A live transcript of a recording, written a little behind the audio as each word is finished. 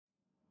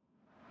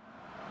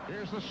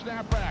Here's the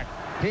snapback.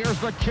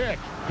 Here's the kick.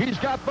 He's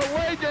got the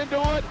leg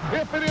into it.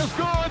 If it is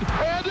good,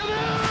 and it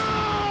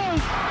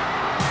is!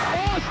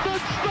 Austin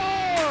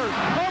scores!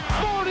 A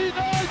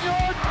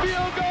 49-yard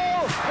field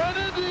goal,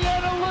 and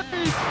Indiana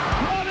leads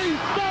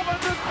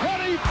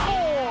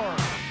 27-24.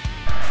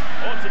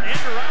 Oh, it's an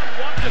end around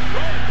one to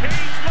throw.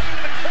 Page looking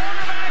to the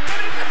quarterback,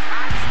 and it's a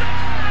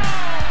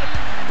touchdown!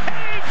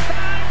 Page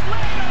times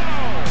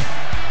Leno!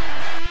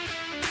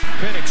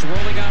 Penix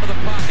rolling out of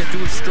the pocket to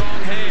a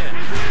strong hand.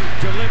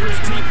 Delivers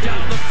deep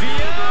down the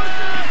field.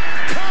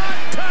 Caught,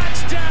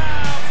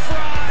 touchdown!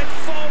 Fry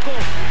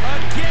Fogel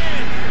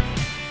again.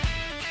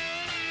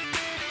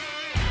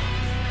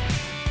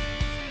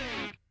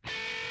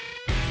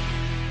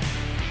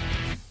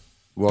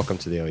 Welcome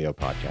to the OEO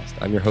podcast.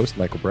 I'm your host,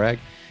 Michael Bragg.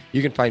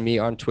 You can find me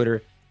on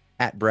Twitter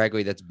at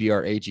Bragley. That's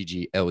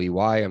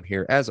Braggley. I'm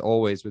here as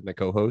always with my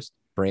co-host,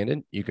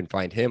 Brandon. You can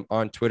find him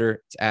on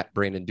Twitter. It's at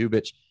Brandon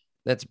Dubich.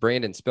 That's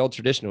Brandon spelled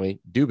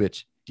traditionally,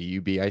 Dubich,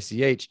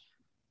 D-U-B-I-C-H.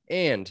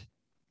 And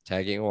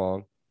tagging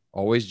along,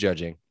 always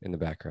judging in the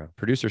background,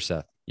 producer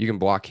Seth. You can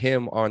block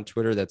him on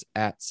Twitter. That's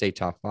at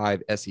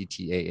Setah5,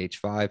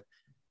 Setah5.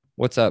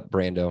 What's up,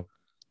 Brando?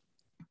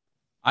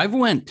 I've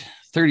went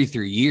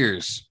 33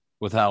 years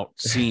without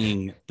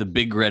seeing the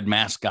big red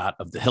mascot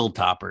of the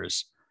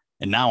Hilltoppers,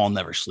 and now I'll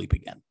never sleep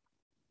again.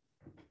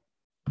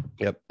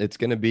 Yep, it's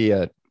going to be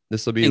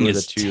this will be Thing with a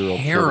is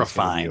 2-year-old.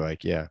 terrifying. Be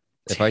like, yeah.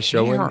 If I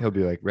show him, he'll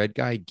be like, red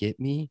guy, get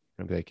me.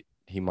 I'll be like,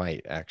 he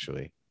might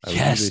actually.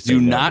 Yes,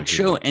 do not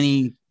show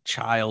any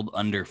child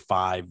under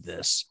 5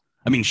 this.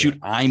 I mean, shoot,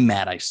 I'm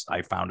mad I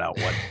found out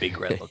what Big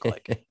Red looked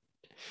like.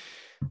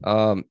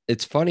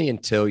 It's funny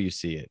until you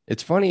see it.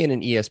 It's funny in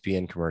an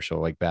ESPN commercial,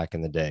 like back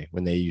in the day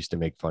when they used to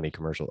make funny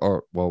commercials,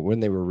 or when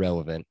they were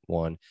relevant,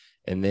 one,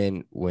 and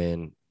then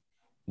when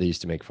they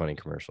used to make funny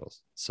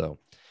commercials. So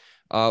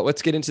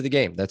let's get into the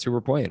game. That's who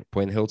we're playing.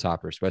 Playing the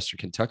Hilltoppers, Western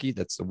Kentucky.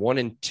 That's the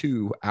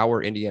 1-2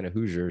 our Indiana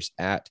Hoosiers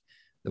at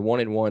the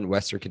 1-1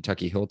 Western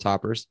Kentucky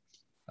Hilltoppers.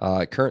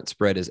 Current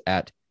spread is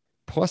at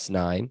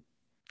 +9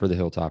 for the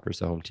Hilltoppers,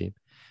 the home team.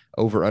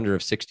 Over under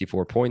of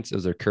 64 points.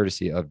 Those are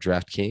courtesy of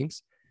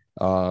DraftKings.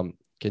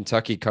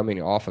 Kentucky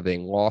coming off of a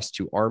loss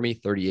to Army,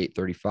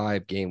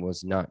 38-35. Game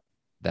was not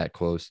that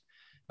close.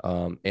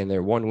 And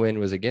their one win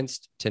was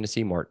against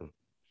Tennessee Martin.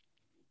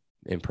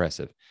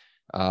 Impressive.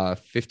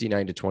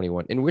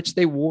 59-21, in which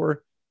they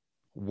wore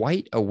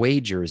white away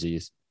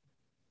jerseys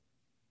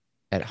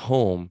at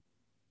home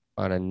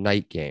on a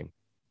night game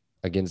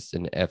against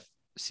an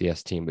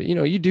FCS team. But,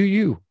 you do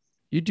you.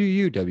 You do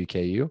you,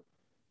 WKU.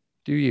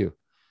 Do you.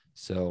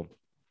 So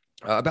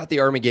about the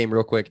Army game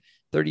real quick,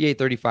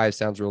 38-35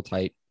 sounds real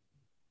tight,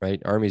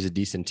 right? Army's a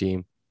decent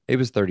team. It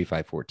was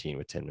 35-14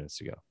 with 10 minutes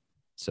to go.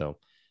 So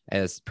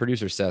as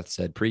producer Seth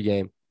said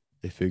pregame,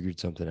 they figured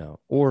something out.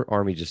 Or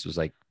Army just was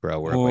like, bro,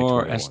 we're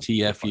or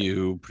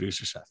STFU,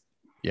 producer Seth.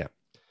 Yeah.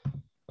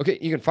 Okay,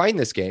 you can find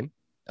this game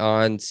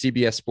on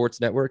CBS Sports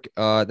Network.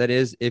 That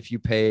is if you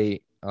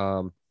pay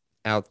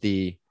out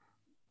the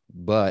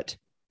butt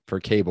for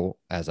cable,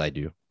 as I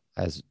do,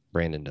 as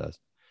Brandon does.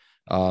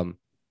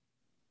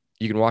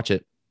 You can watch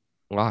it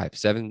live,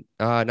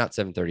 not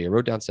 7:30. I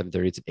wrote down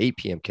 7:30. It's an 8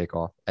 p.m.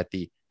 kickoff at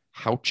the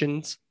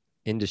Houchins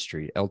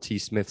Industry, LT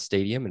Smith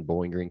Stadium in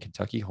Bowling Green,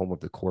 Kentucky, home of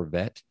the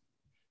Corvette.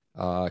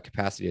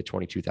 Capacity of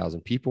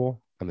 22,000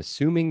 people. I'm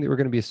assuming that we're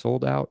going to be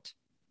sold out,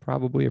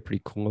 probably, or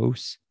pretty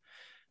close.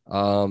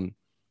 I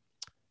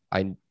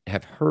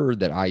have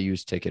heard that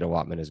IU's ticket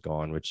allotment is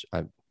gone, which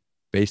I'm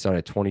based on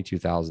a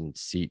 22,000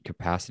 seat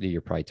capacity. You're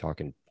probably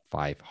talking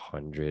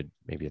 500,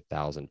 maybe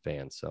 1,000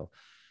 fans. So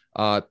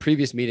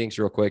previous meetings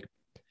real quick.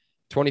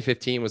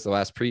 2015 was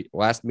the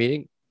last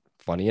meeting.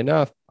 Funny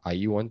enough,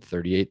 IU won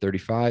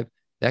 38-35.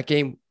 That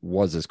game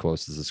was as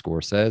close as the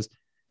score says.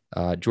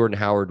 Jordan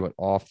Howard went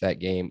off that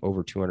game,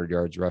 over 200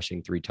 yards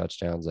rushing, 3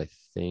 touchdowns, I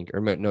think. Or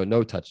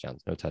no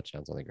touchdowns. No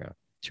touchdowns on the ground.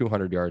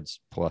 200 yards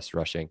plus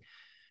rushing.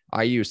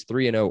 IU is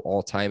 3-0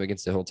 all time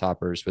against the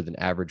Hilltoppers with an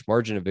average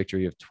margin of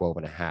victory of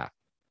 12.5.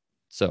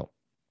 So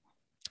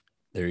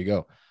there you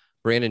go.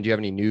 Brandon, do you have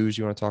any news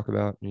you want to talk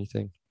about?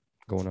 Anything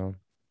going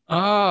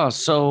on?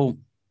 So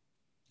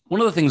one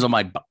of the things on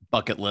my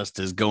bucket list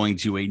is going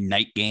to a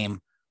night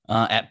game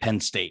at Penn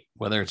State,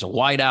 whether it's a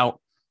whiteout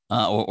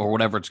or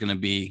whatever it's going to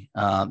be.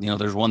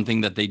 There's one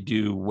thing that they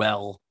do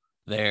well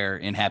there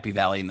in Happy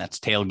Valley, and that's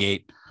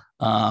tailgate.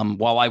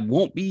 While I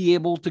won't be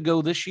able to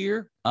go this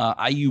year,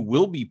 IU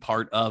will be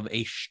part of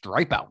a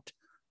stripe out.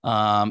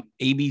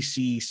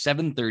 ABC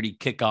 7:30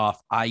 kickoff,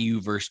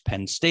 IU versus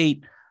Penn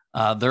State.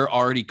 They're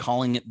already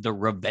calling it the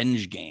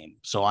revenge game.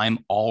 So I'm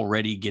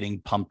already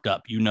getting pumped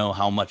up. You know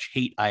how much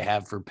hate I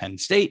have for Penn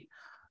State.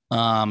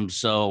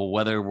 So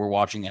whether we're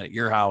watching it at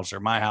your house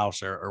or my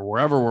house or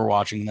wherever we're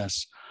watching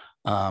this,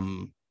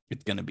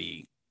 it's going to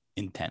be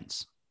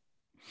intense.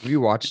 Have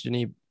you watched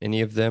any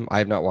of them? I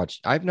haven't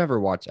watched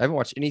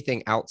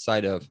anything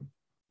outside of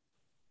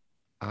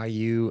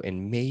IU,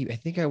 and maybe I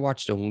think I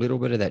watched a little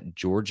bit of that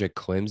Georgia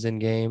Clemson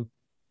game.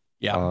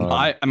 Yeah.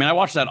 I mean, I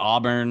watched that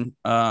Auburn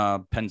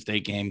Penn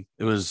State game.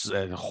 It was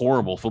a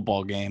horrible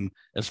football game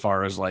as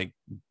far as like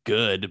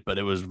good, but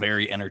it was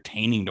very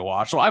entertaining to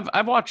watch. So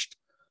I've watched,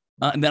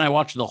 and then I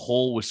watched the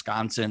whole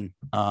Wisconsin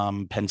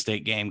Penn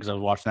State game because I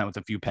was watching that with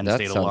a few Penn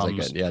State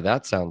alums.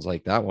 That sounds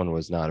like that one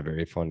was not a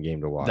very fun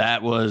game to watch.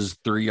 That was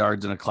 3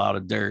 yards in a cloud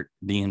of dirt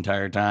the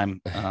entire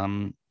time.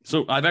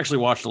 So I've actually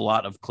watched a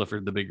lot of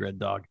Clifford the Big Red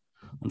Dog,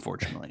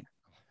 unfortunately.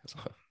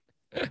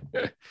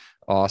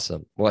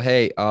 Awesome. Well,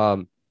 hey,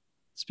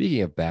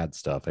 speaking of bad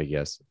stuff, I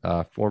guess,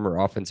 former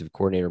offensive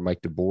coordinator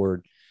Mike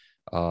DeBoard,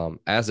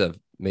 as of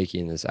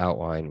making this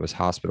outline, was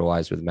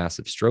hospitalized with a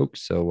massive stroke.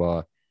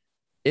 So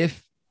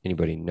if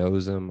anybody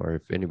knows him or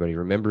if anybody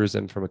remembers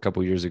him from a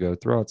couple of years ago,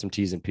 throw out some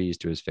T's and P's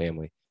to his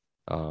family.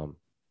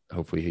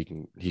 Hopefully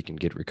he can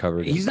get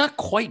recovered. He's not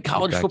quite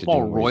college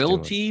football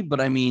royalty, but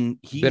I mean,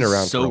 he's been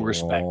around so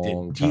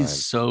respected.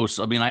 He's so,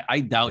 I mean, I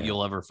doubt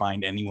you'll ever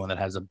find anyone that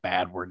has a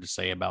bad word to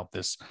say about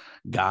this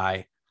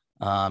guy.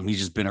 He's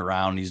just been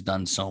around. He's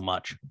done so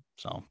much.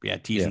 So yeah,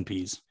 T's and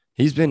P's.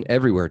 He's been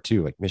everywhere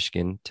too, like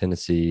Michigan,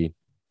 Tennessee,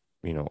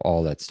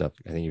 all that stuff.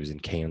 I think he was in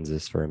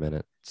Kansas for a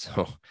minute.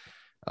 So,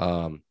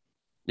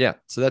 yeah,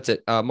 so that's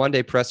it.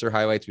 Monday presser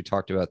highlights. We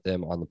talked about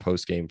them on the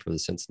post game for the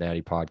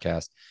Cincinnati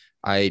podcast.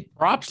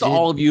 Props to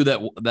all of you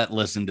that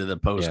listened to the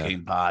post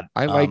game pod.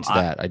 I liked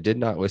that. I did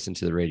not listen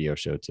to the radio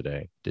show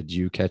today. Did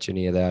you catch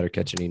any of that or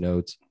catch any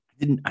notes?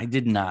 I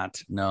did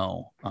not.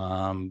 No.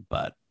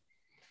 But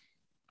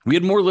we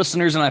had more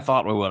listeners than I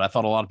thought we would. I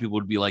thought a lot of people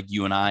would be like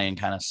you and I and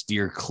kind of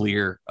steer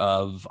clear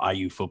of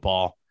IU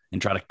football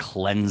and try to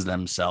cleanse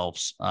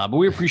themselves. But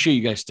we appreciate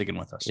you guys sticking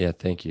with us. Yeah,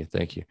 thank you.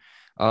 Thank you.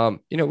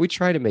 We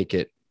try to make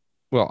it.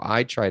 Well,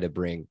 I try to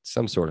bring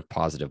some sort of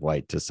positive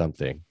light to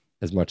something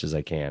as much as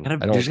I can.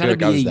 There's got to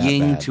be a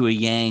yin to a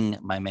yang,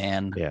 my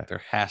man. Yeah.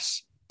 There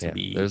has to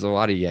be. There's a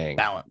lot of yang.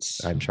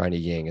 Balance. I'm trying to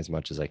yang as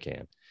much as I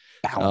can.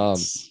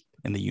 Balance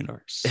in the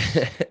universe.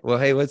 Well,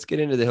 hey, let's get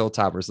into the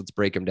Hilltoppers. Let's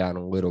break them down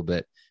a little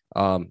bit.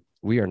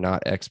 We are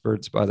not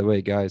experts, by the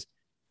way, guys.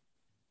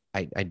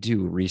 I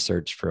do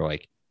research for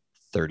like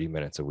 30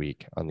 minutes a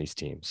week on these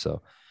teams.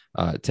 So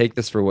take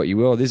this for what you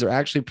will. These are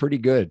actually pretty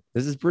good.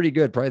 This is pretty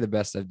good. Probably the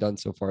best I've done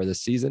so far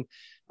this season.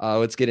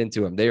 Let's get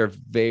into them. They are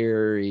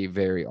very,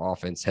 very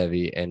offense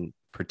heavy, and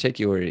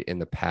particularly in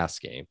the pass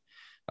game.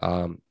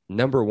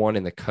 Number 1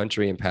 in the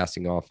country in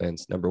passing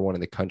offense, number 1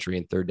 in the country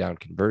in third down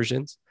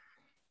conversions,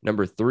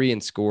 number 3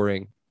 in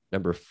scoring,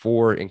 number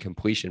 4 in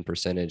completion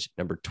percentage,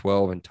 number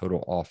 12 in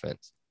total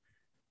offense.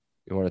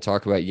 You want to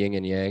talk about yin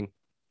and yang?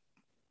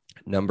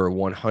 Number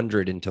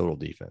 100 in total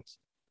defense.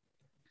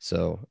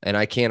 So, and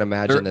I can't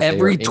imagine that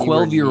every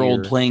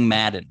 12-year-old playing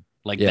Madden.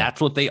 That's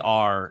what they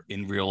are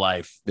in real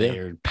life.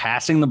 They're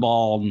passing the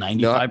ball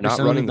 95% not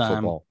running of the time. The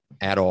football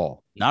at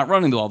all. Not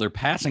running the ball. They're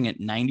passing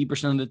it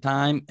 90% of the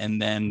time and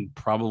then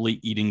probably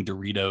eating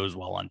Doritos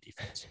while on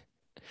defense.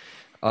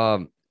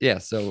 Yeah.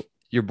 So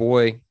your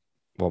boy,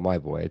 my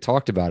boy, I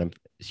talked about him.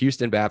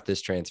 Houston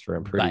Baptist transfer.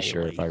 I'm pretty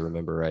sure if I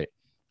remember right.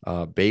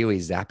 Bailey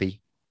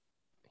Zappi.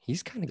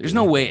 He's kind of. There's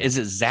no way. Is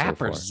it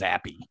Zap or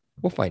Zappy?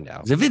 We'll find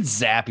out. If it's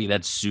Zappy,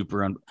 that's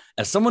super.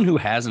 As someone who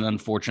has an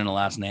unfortunate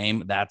last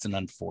name, that's an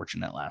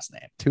unfortunate last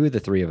name. 2 of the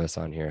 3 of us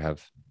on here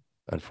have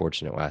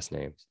unfortunate last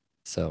names.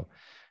 So,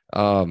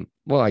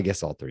 I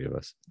guess all 3 of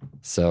us.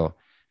 So,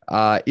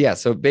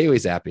 so Bailey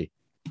Zappi,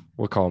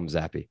 we'll call him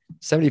Zappy.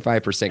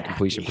 75%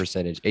 completion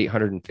percentage,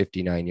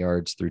 859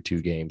 yards through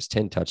 2 games,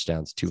 10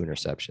 touchdowns, 2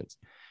 interceptions.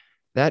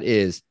 That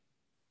is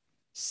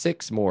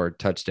 6 more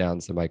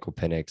touchdowns than Michael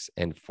Penix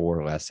and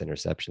 4 less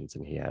interceptions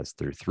than he has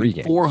through 3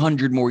 games.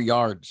 400 more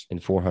yards.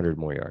 And 400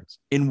 more yards.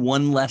 In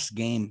 1 less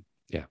game.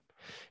 Yeah.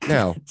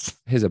 Now,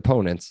 his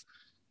opponents,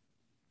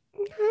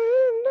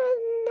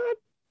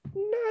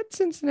 not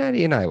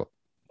Cincinnati and Iowa.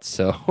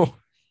 So,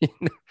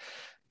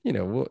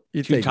 you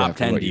 2 top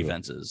 10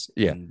 defenses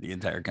in the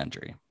entire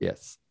country.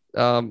 Yes.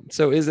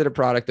 So is it a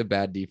product of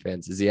bad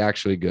defense? Is he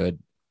actually good?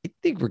 I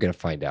think we're going to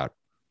find out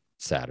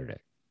Saturday.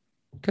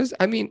 Because,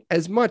 I mean,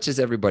 as much as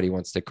everybody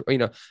wants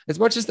to, as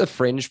much as the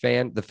fringe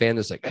fan, the fan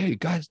that's like, hey,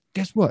 guys,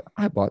 guess what?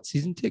 I bought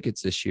season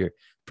tickets this year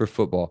for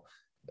football.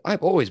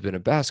 I've always been a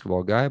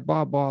basketball guy,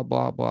 blah, blah,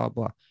 blah, blah,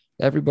 blah.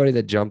 Everybody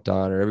that jumped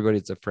on or everybody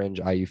that's a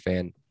fringe IU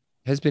fan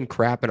has been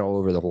crapping all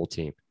over the whole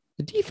team.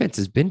 The defense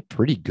has been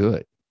pretty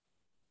good.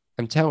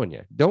 I'm telling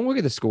you. Don't look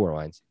at the score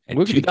lines.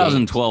 In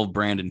 2012,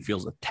 Brandon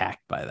feels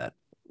attacked by that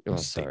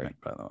statement,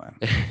 by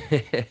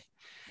the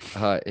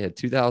way.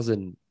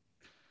 2000.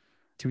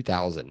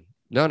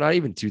 No, not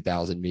even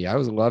 2000. Me, I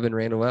was loving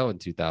Randall L in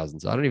 2000.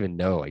 So I don't even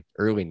know, like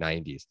early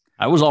 90s.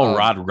 I was all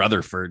Rod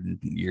Rutherford in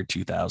year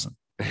 2000.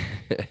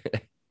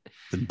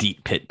 The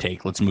deep pit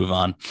take. Let's move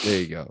on. There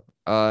you go.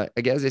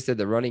 Again, as I said,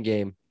 the running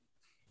game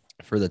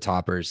for the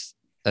Toppers,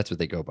 that's what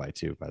they go by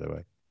too, by the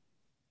way.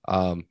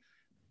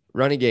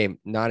 Running game,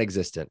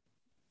 non-existent.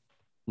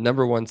 No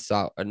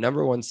solid number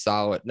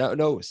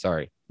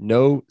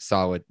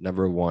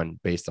 1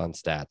 based on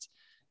stats.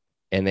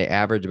 And they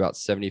average about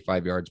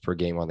 75 yards per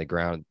game on the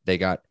ground. They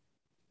got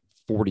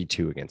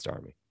 42 against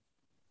Army.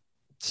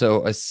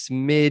 So a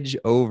smidge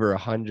over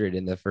 100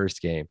 in the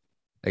first game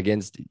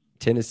against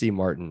Tennessee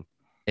Martin.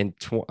 And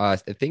I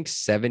think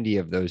 70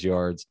 of those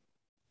yards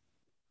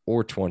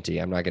or 20,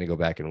 I'm not going to go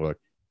back and look,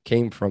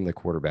 came from the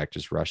quarterback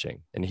just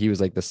rushing. And he was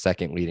like the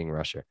second leading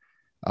rusher.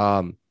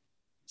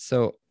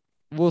 So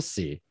we'll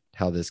see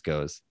how this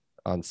goes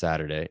on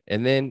Saturday.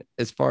 And then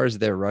as far as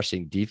their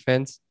rushing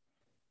defense,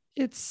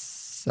 it's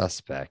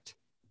suspect.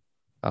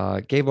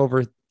 Gave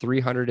over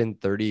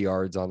 330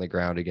 yards on the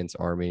ground against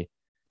Army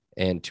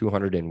and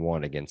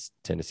 201 against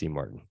Tennessee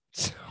Martin.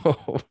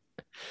 So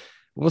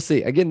we'll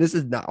see. Again, this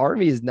is not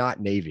Army is not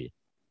Navy.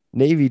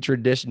 Navy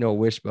traditional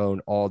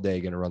wishbone all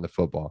day going to run the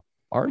football.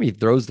 Army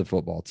throws the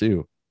football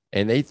too,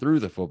 and they threw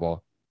the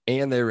football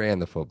and they ran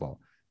the football.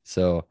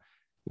 So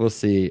we'll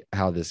see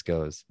how this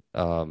goes.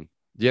 Do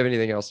you have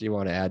anything else you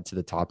want to add to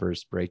the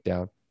Toppers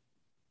breakdown?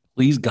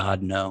 Please,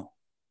 God, no.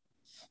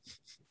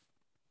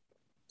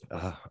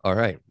 All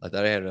right. I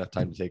thought I had enough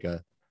time to take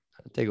a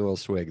little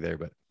swig there,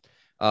 but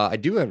I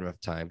do have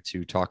enough time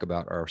to talk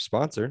about our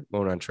sponsor,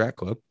 Monon Track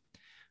Club.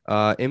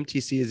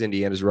 MTC is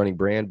Indiana's running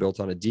brand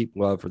built on a deep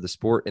love for the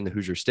sport in the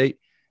Hoosier State.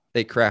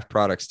 They craft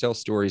products, tell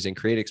stories, and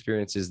create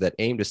experiences that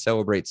aim to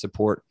celebrate,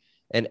 support,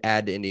 and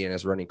add to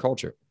Indiana's running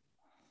culture.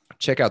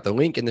 Check out the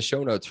link in the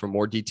show notes for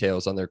more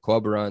details on their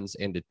club runs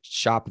and to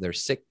shop their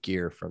sick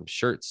gear from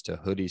shirts to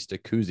hoodies to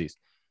koozies.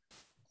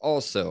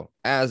 Also,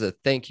 as a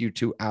thank you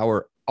to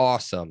our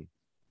awesome,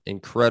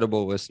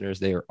 incredible listeners,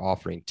 they are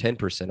offering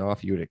 10%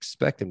 off. You would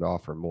expect them to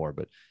offer more,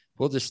 but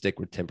we'll just stick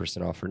with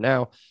 10% off for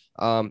now.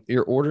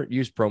 Your order,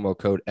 use promo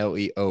code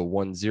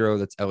LEO10,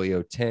 that's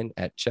LEO10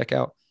 at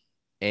checkout.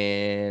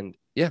 And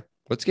yeah,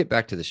 let's get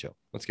back to the show.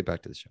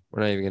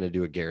 We're not even going to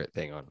do a Garrett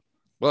thing on him.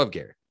 Love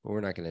Garrett, but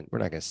we're not going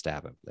to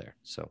stab him there.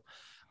 So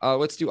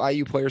let's do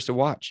IU players to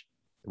watch.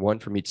 One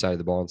from each side of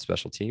the ball in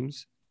special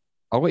teams.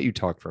 I'll let you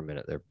talk for a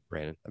minute there,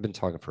 Brandon. I've been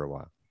talking for a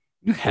while.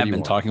 You have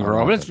been talking for a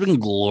while, but it's been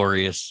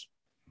glorious.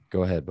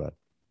 Go ahead, bud.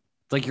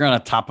 It's like you're on the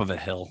top of a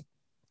hill.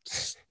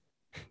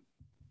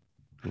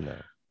 No.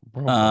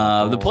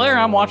 The player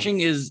I'm watching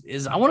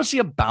is I want to see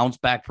a bounce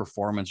back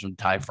performance from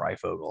Ty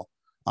Freifogel,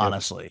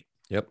 honestly.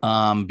 Yep.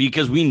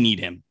 Because we need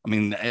him. I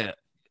mean,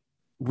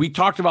 we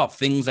talked about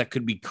things that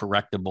could be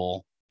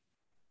correctable.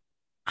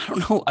 I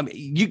don't know. I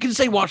mean, you can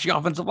say watch the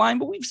offensive line,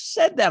 but we've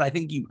said that. I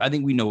think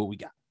we know what we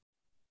got.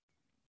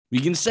 We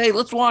can say,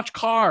 let's watch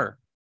Carr.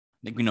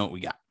 I think we know what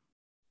we got.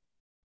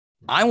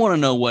 I want to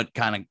know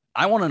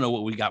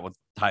what we got with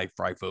Ty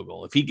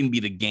Freifogel. If he can be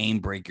the game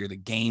breaker, the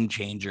game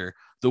changer,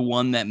 the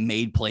one that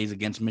made plays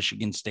against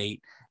Michigan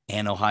State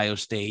and Ohio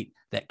State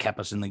that kept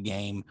us in the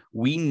game.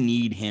 We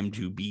need him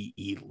to be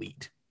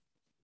elite.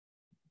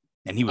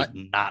 And he was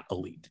not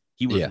elite.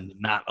 He was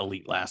not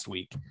elite last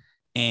week.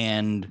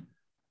 And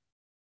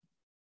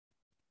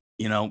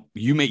you know,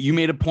 you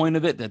made a point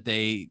of it that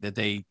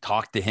they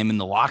talked to him in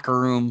the locker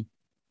room.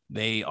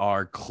 They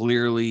are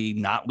clearly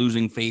not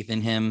losing faith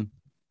in him.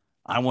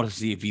 I want to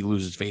see if he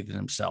loses faith in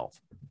himself.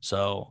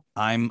 So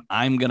I'm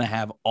going to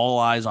have all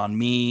eyes on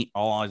me,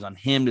 all eyes on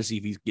him to see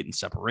if he's getting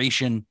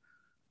separation,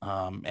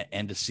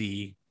 and to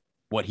see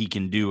what he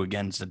can do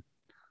against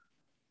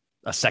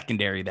a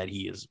secondary that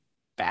he is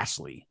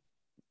vastly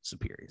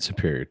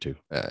superior to.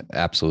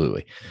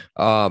 Absolutely.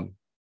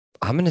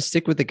 I'm going to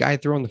stick with the guy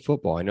throwing the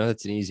football. I know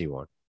that's an easy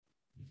one.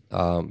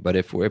 But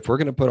if we're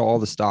going to put all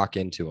the stock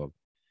into him,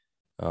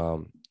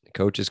 the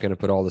coach is going to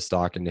put all the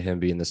stock into him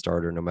being the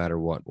starter no matter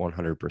what,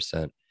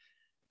 100%.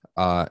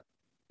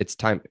 It's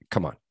time.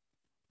 Come on.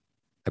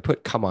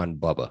 Come on,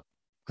 Bubba.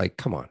 Like,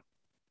 come on.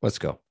 Let's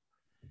go.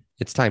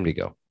 It's time to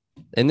go.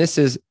 And this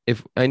is,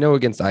 if I know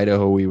against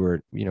Idaho, we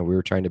were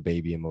trying to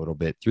baby him a little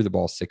bit, threw the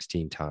ball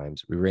 16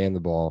 times. We ran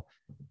the ball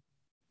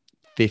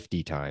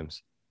 50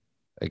 times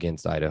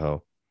against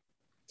Idaho.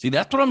 See,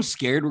 that's what I'm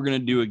scared we're going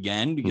to do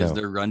again because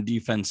their run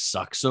defense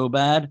sucks so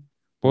bad.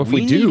 Well, if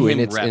we do,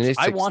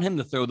 I want him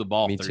to throw the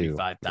ball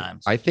 35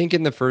 times. I think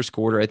in the first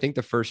quarter,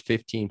 the first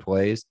 15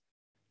 plays,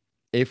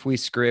 if we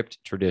script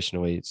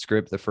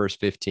the first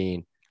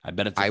 15, I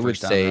bet it's I would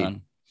say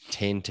run.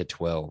 10 to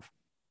 12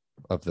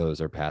 of those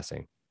are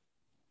passing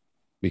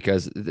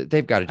because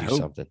they've got to do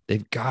something.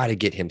 They've got to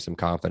get him some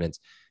confidence.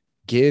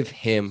 Give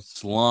him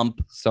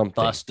slump something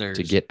busters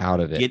to get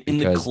out of it. Get in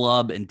the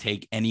club and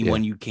take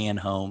anyone you can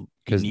home.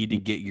 You need to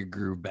get your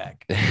groove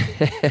back.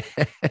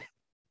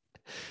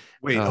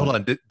 Wait, hold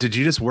on. Did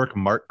you just work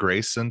Mark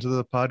Grace into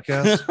the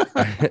podcast?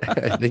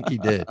 I think he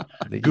did.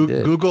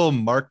 Google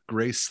Mark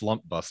Grace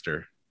slump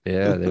buster.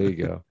 Yeah, there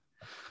you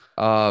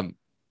go.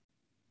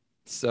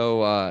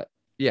 So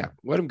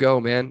let him go,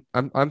 man.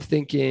 I'm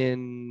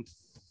thinking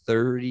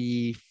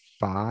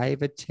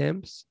 35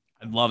 attempts.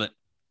 I'd love it.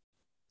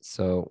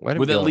 So let him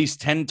with go. At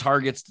least 10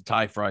 targets to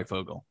Ty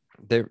Freifogel.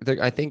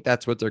 I think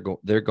that's what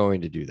they're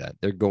going to do. That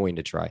they're going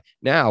to try.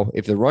 Now,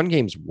 if the run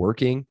game's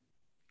working.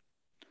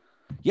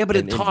 Yeah, but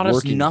it taught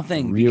us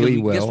nothing. Really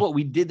well. Guess what?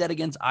 We did that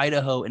against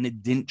Idaho, and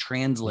it didn't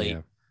translate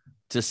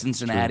to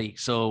Cincinnati. True.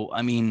 So,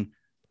 I mean,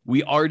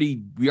 we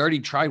already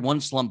tried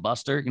one slump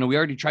buster. You know, we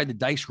already tried the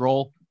dice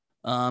roll.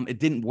 It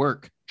didn't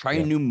work. Try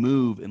a new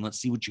move and let's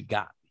see what you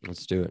got.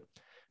 Let's do it.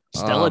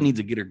 Stella needs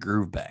to get her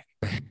groove back.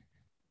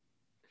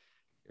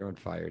 You're on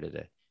fire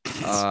today.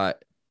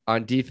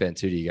 On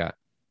defense, who do you got?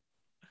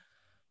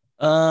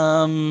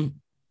 I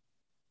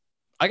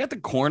got the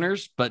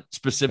corners, but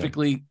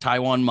specifically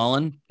Tywan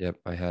Mullen. Yep,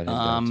 I had him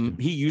down too.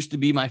 He used to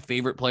be my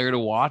favorite player to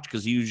watch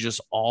because he was just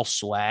all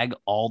swag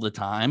all the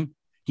time.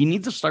 He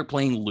needs to start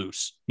playing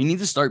loose. He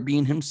needs to start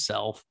being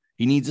himself.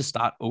 He needs to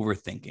stop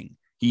overthinking.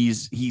 He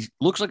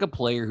looks like a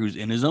player who's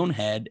in his own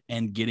head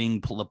and getting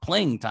the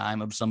playing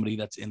time of somebody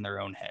that's in their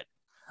own head.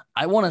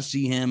 I want to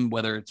see him,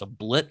 whether it's a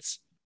blitz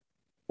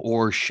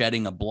or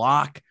shedding a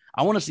block.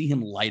 I want to see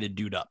him light a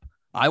dude up.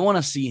 I want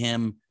to see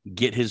him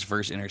get his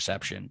first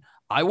interception.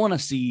 I want to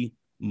see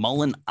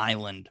Mullen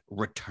Island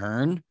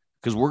return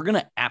because we're going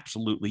to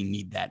absolutely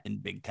need that in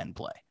Big Ten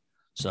play.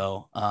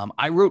 So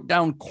I wrote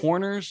down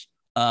corners,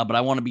 but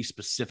I want to be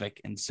specific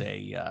and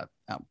say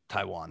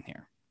Taiwan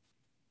here.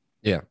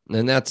 Yeah,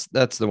 and that's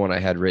the one I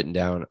had written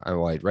down.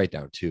 I'd write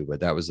down two,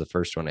 but that was the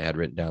first one I had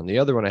written down. The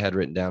other one I had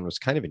written down was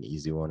kind of an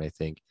easy one, I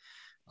think.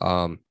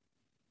 Oh,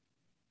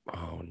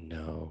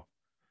 no.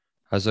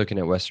 I was looking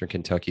at Western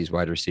Kentucky's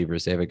wide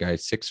receivers. They have a guy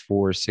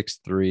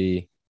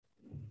 6'4",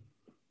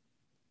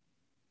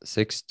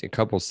 6'3", a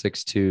couple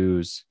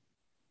 6'2s,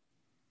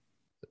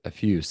 a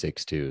few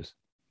 6'2s.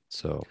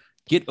 So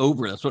get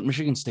over it. That's what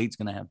Michigan State's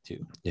going to have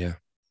too. Yeah.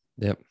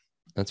 Yep.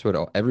 That's what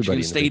everybody Michigan in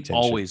the Big State Ten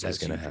always is has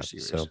going to have.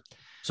 receivers.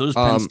 So does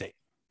Penn State.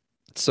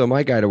 So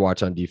my guy to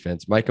watch on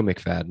defense, Michael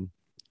McFadden.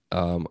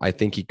 I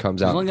think he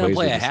comes out. He's only going to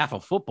play a half half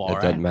of football,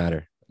 right? Doesn't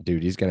matter,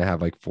 dude. He's going to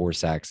have like 4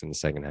 sacks in the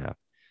second half.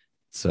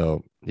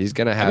 So he's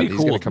going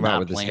to come out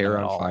with his hair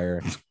on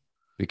fire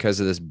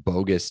because of this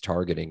bogus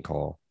targeting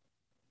call.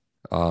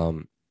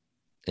 And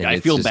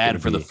I feel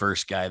bad for the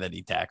first guy that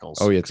he tackles.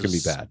 Oh yeah, it's going to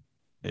be bad.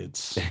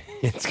 It's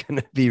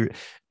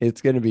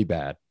going to be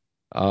bad.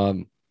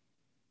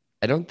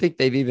 I don't think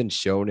they've even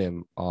shown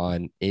him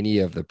on any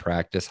of the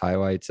practice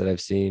highlights that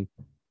I've seen.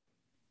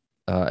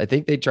 I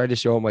think they tried to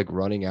show him like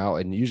running out,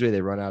 and usually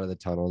they run out of the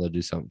tunnel. They'll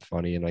do something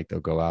funny, and like they'll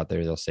go out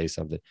there, they'll say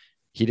something.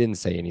 He didn't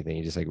say anything.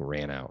 He just like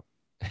ran out.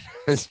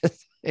 It's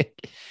just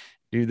like,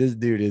 dude, this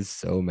dude is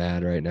so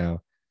mad right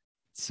now.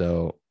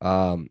 So,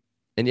 and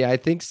yeah, I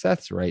think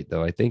Seth's right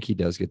though. I think he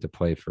does get to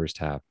play first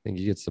half. I think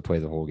he gets to play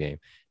the whole game.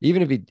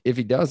 Even if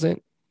he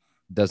doesn't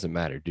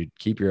matter, dude.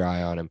 Keep your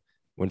eye on him.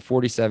 When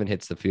 47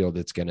 hits the field,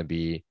 it's going to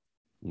be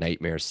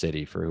nightmare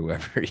city for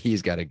whoever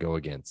he's got to go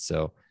against.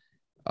 So,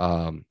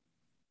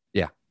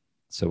 yeah.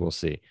 So we'll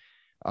see.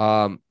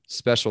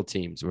 Special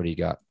teams. What do you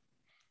got?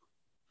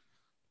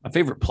 My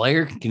favorite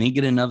player. Can he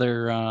get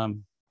another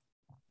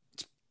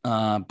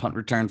punt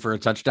return for a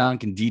touchdown?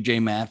 Can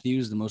DJ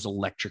Matthews, the most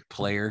electric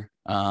player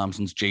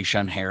since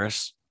Jayshon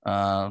Harris,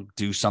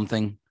 do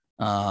something?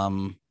 I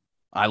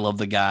love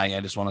the guy.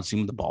 I just want to see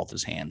him with the ball with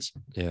his hands.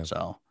 Yeah.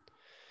 So.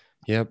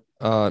 Yep.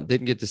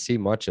 Didn't get to see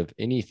much of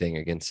anything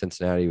against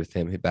Cincinnati with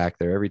him back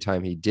there. Every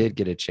time he did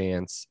get a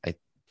chance, I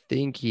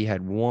think he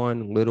had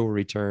one little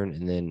return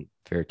and then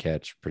fair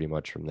catch pretty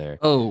much from there.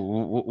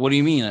 Oh, what do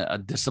you mean? A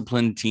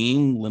disciplined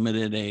team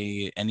limited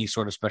any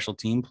sort of special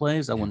team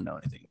plays? I wouldn't know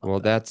anything about well,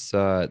 that.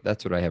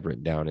 that's what I have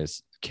written down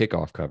is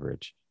kickoff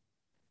coverage.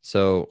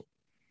 So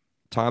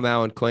Tom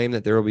Allen claimed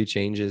that there will be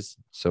changes.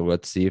 So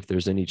let's see if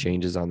there's any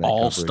changes on that.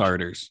 All coverage.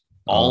 Starters.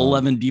 All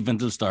 11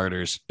 defensive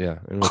starters. Yeah,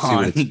 and let's see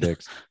what it's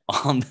fixed.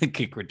 On the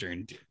kick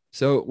return team.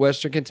 So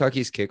Western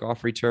Kentucky's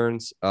kickoff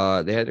returns,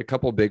 they had a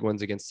couple big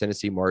ones against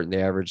Tennessee Martin.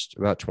 They averaged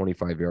about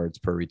 25 yards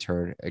per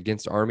return.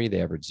 Against Army,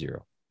 they averaged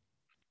 0.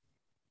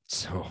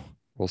 So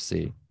we'll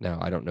see. Now,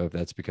 I don't know if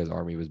that's because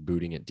Army was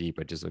booting it deep.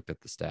 I just looked at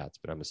the stats,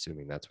 but I'm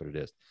assuming that's what it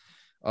is.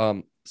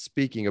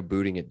 Speaking of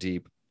booting it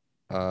deep,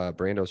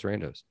 Brando's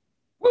Randos.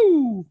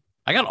 Woo!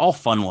 I got all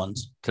fun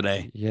ones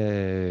today.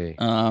 Yay.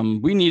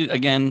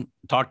 We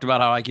talked about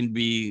how I can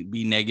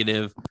be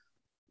negative.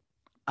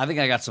 I think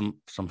I got some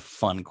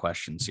fun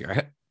questions here.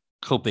 I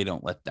hope they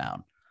don't let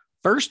down.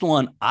 First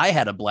one, I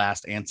had a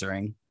blast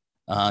answering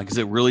because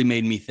it really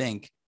made me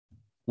think.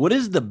 What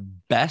is the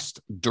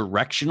best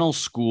directional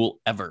school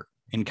ever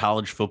in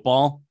college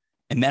football?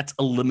 And that's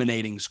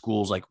eliminating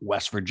schools like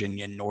West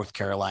Virginia, North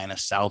Carolina,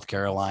 South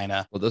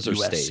Carolina. Well, those are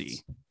USC.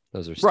 states.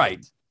 Those are states.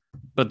 Right.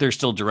 But they're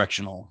still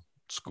directional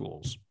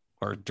schools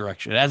or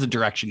direction. It has a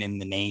direction in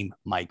the name,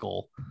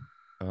 Michael.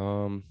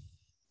 I'm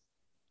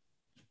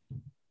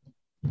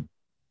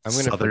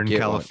Southern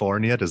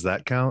California. Does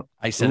that count?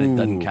 I said it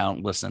doesn't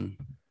count. Listen,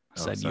 I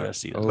said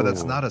USC. But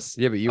that's not a.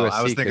 Yeah, but USC.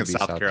 I was thinking could be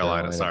South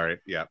Carolina. Sorry.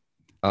 Yeah.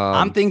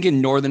 I'm thinking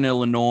Northern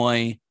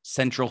Illinois,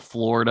 Central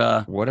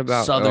Florida. What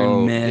about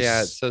Southern Miss?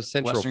 Yeah, so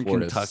Central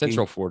Florida.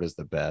 Central Florida is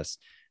the best.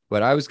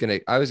 But I was gonna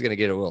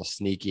get a little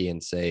sneaky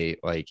and say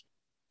like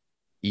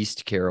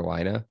East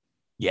Carolina.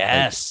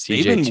 Yes,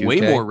 like they've been CJ2K.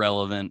 way more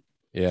relevant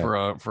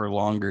Yeah. for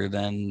longer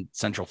than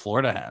Central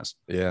Florida has.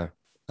 Yeah.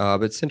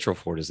 But Central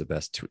Florida is the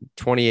best.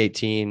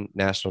 2018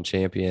 national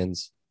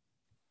champions.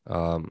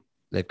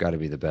 They've got to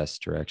be the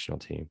best directional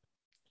team.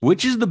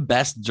 Which is the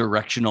best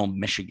directional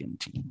Michigan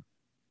team?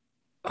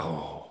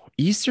 Oh,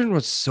 Eastern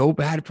was so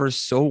bad for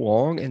so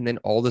long, and then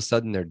all of a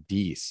sudden they're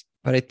decent.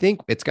 But I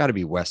think it's got to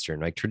be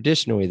Western. Like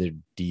traditionally, they're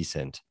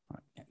decent.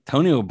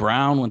 Antonio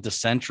Brown went to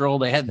Central.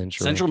 They had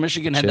Central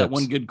Michigan had that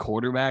one good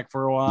quarterback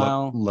for a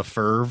while.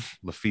 Lefevre.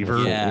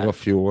 Yeah,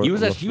 Lafleur, he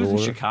was in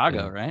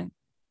Chicago, yeah. right?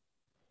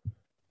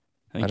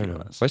 I don't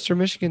know. Western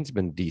Michigan's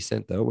been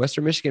decent though.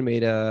 Western Michigan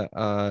made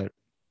a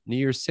New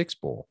Year's Six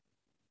bowl.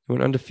 They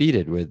went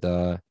undefeated with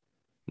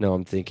no,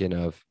 I'm thinking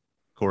of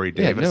Corey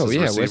Davis.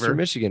 Receiver. Western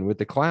Michigan with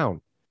the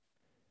clown.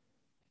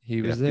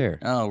 He was there.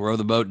 Oh, row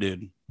the boat,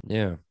 dude.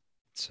 Yeah.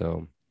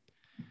 So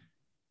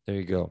there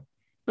you go.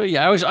 But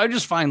yeah, I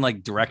just find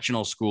like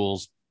directional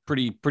schools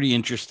pretty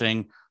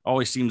interesting.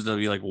 Always seems to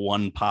be like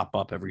one pop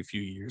up every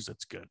few years.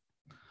 That's good.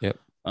 Yep.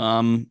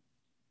 Next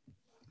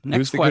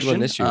Who's the question. good one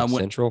this year?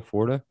 Central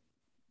Florida?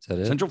 Is that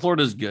it? Central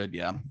Florida is good.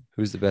 Yeah.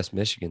 Who's the best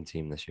Michigan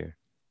team this year?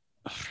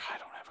 I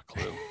don't have a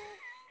clue.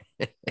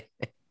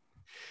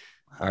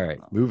 All right,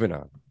 moving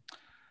on.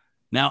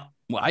 Now,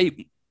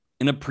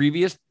 in a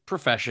previous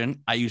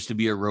profession, I used to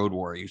be a road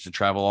warrior. I used to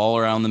travel all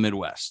around the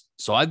Midwest.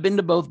 So I've been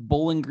to both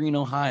Bowling Green,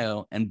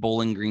 Ohio and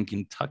Bowling Green,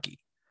 Kentucky.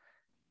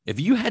 If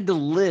you had to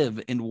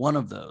live in one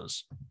of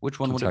those, which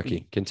one would it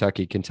be?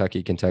 Kentucky,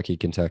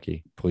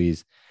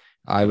 please.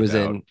 I was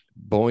in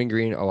Bowling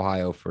Green,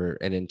 Ohio for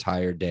an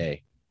entire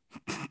day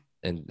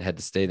and had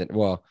to stay there.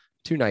 Well,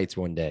 2 nights,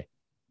 1 day.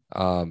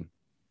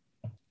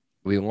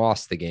 We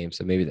lost the game,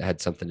 so maybe that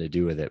had something to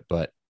do with it.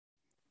 But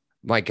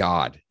my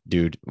God,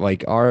 dude,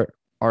 like our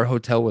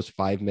hotel was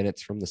 5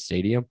 minutes from the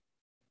stadium,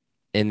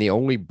 and the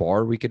only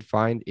bar we could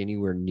find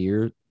anywhere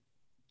near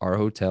our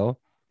hotel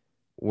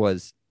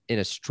was in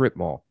a strip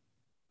mall.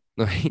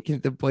 Like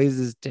the place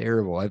is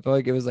terrible. I felt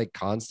like it was like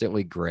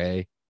constantly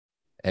gray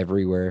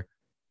everywhere.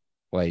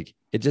 Like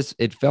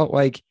it felt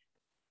like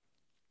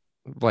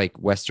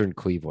Western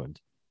Cleveland.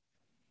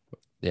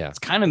 Yeah. It's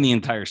kind of the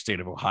entire state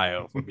of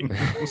Ohio. For being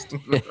honest.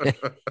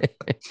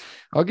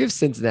 I'll give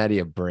Cincinnati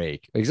a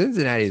break. Like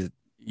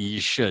you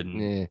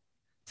shouldn't.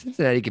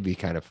 Cincinnati could be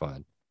kind of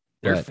fun.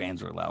 Their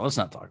fans were loud. Let's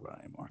not talk about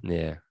it anymore.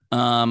 Yeah.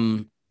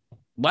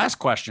 Last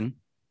question.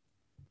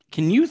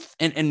 Can you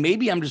and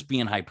maybe I'm just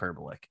being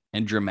hyperbolic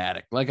and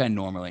dramatic like I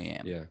normally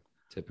am. Yeah,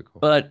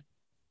 typical. But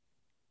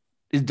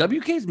is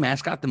WK's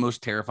mascot the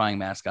most terrifying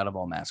mascot of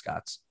all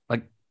mascots?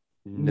 Like,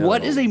 no.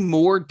 What is a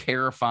more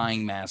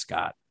terrifying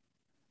mascot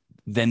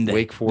than the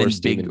Wake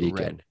Forest Big Demon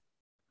Red?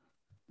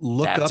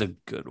 Deacon? That's a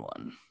good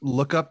one.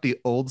 Look up the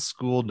old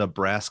school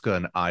Nebraska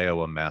and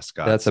Iowa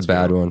mascots. That's a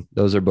bad one.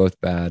 Those are both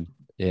bad.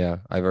 Yeah,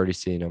 I've already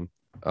seen them.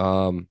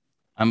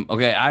 I'm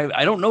okay.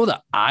 I don't know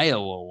the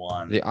Iowa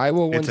one. The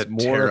Iowa one's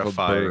more of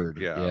a bird.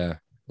 Yeah.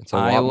 It's a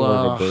lot more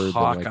of a bird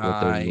Hawkeye, than like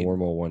what their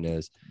normal one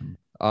is.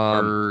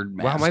 Bird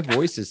wow, my mascot.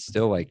 voice is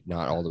still like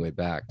not all the way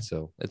back,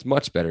 so it's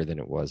much better than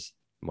it was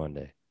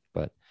Monday.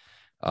 But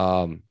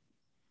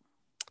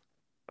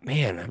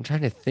man, I'm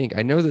trying to think.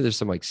 I know that there's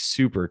some like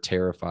super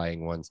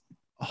terrifying ones.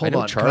 I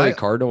know Charlie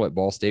Cardinal at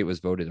Ball State was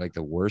voted like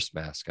the worst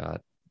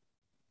mascot.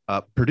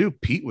 Purdue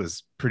Pete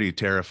was pretty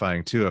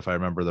terrifying too, if I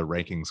remember the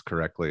rankings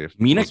correctly.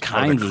 Mina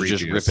Kimes was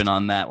just ripping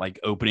on that like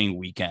opening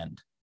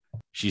weekend.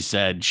 She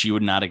said she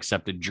would not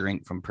accept a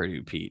drink from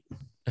Purdue Pete.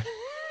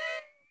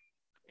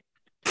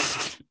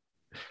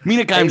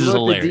 Mina Kimes is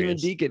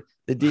hilarious.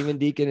 The Demon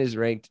Deacon is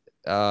ranked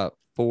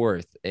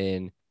 4th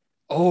in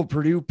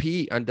Purdue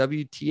Pete on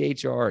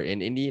WTHR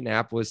in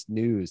Indianapolis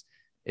News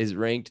is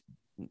ranked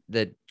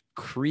the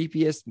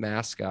creepiest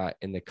mascot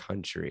in the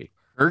country.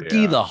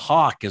 Herky the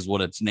Hawk is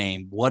what it's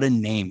named. What a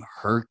name,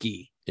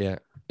 Herky. Yeah.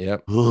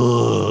 Yep.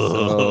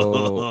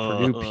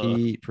 So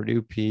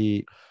Purdue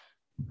Pete.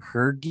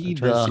 Herky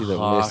the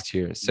Hawk. List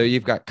here. So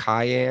you've got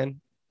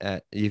Cayenne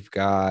you've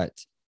got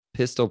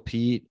Pistol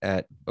Pete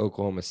at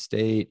Oklahoma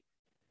State,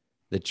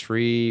 the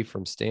Tree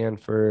from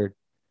Stanford.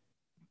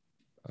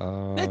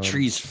 That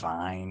tree's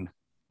fine.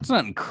 There's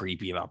nothing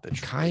creepy about the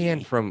tree.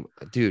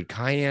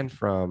 Cayenne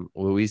from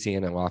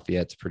Louisiana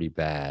Lafayette's pretty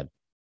bad.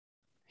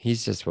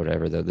 He's just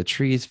whatever though. The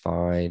tree's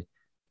fine.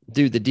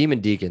 Dude, the Demon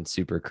Deacon's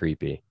super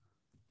creepy.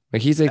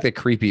 Like he's like the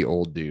creepy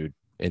old dude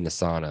in the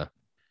sauna.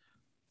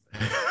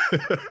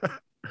 The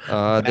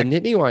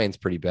Nittany Lion's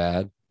pretty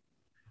bad.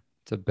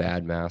 It's a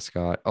bad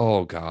mascot.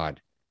 Oh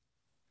God.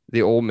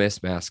 The Ole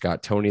Miss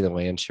mascot, Tony the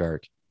Land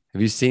Shark.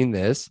 Have you seen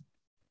this?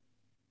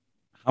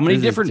 How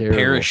many different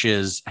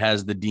parishes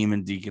has the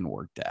Demon Deacon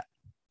worked at?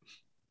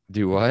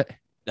 Do what?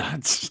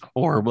 That's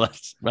horrible.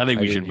 I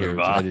think we should move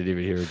on. I didn't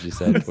even hear what you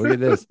said. Look at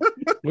this.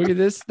 Look at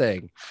this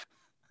thing.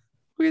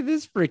 Look at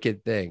this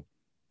freaking thing.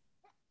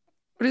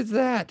 What is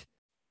that?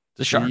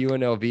 The shark. The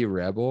UNLV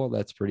Rebel.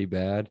 That's pretty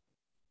bad.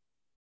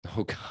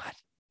 Oh God.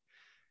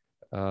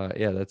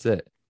 Yeah, that's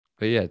it.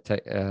 But yeah,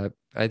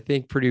 I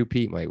think Purdue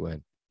Pete might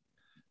win.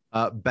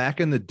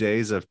 Back in the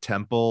days of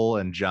Temple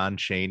and John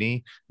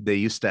Chaney, they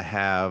used to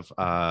have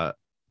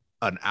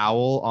an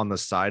owl on the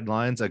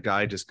sidelines, a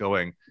guy just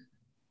going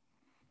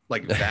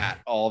like that,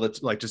 all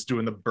that's like just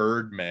doing the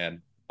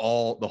Birdman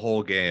the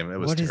whole game. It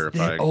was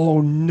terrifying.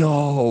 Oh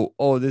no.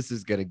 Oh, this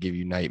is gonna give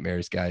you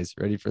nightmares, guys.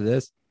 Ready for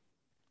this?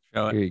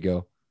 Show it. Here you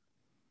go.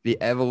 the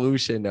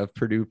evolution of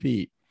Purdue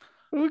Pete.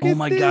 Look Oh at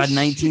my this God, shit.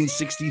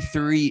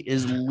 1963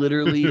 is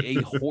literally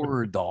a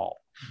horror doll.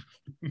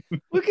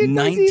 Look at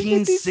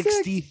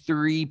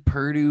 1963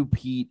 Purdue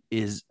Pete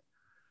is,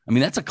 I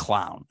mean, that's a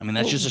clown. I mean,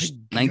 that's Oh just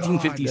my God,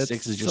 1956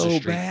 that's is just so a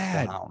straight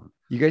bad. clown.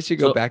 You guys should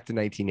go So- back to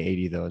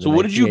 1980 though. So The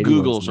what did you 1980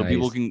 Google one's so nice.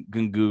 people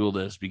can Google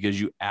this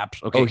because you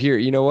okay. Oh, here,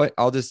 you know what?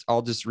 I'll just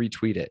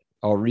retweet it.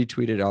 I'll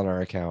retweet it on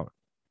our account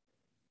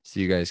so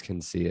you guys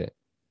can see it.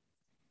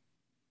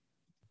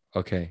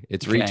 Okay,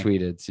 it's Okay.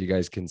 retweeted so you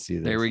guys can see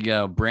this. There we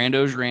go.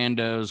 Brando's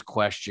Rando's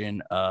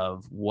question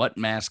of what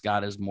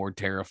mascot is more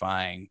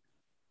terrifying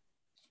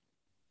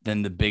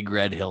than the big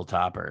red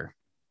Hilltopper?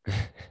 The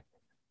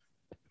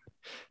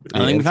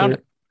I think we found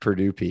answer, it.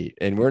 Purdue Pete,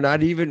 and we're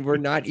not even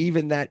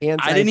that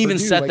anti. I didn't even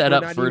set that we're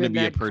up not for it to even be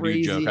a that Purdue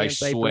crazy joke. I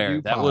anti-Purdue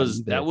swear that pod was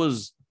either.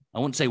 I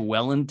wouldn't say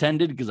well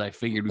intended because I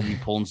figured we'd be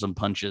pulling some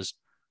punches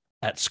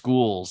at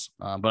schools,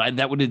 but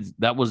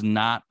that was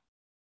not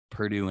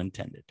Purdue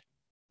intended.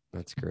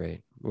 That's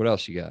great. What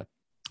else you got?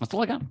 That's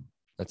all I got.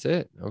 That's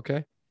it.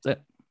 Okay. That's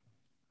it.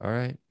 All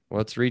right. Well,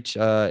 let's reach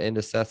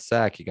into Seth's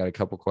sack. You got a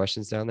couple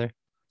questions down there?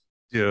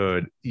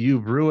 Dude,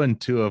 you've ruined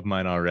two of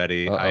mine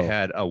already. Uh-oh. I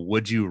had a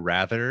would you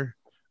rather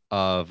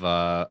of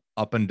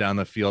up and down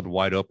the field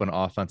wide open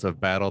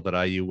offensive battle that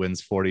IU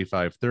wins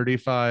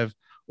 45-35,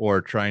 or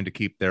trying to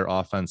keep their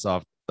offense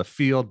off the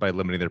field by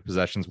limiting their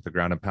possessions with a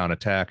ground and pound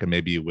attack, and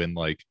maybe you win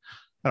like,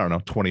 I don't know,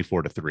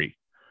 24-3.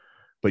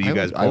 But you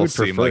guys I would both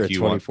seem prefer like a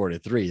you want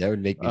 24-3. That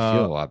would make me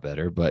feel a lot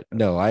better. But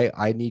no,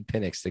 I need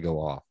Penix to go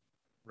off.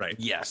 right.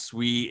 Yes,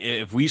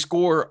 if we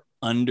score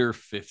under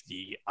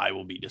 50, I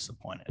will be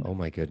disappointed. Oh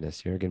my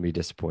goodness, you're gonna be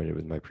disappointed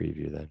with my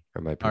preview then,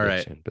 or my All right.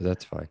 prediction. But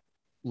that's fine.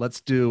 Let's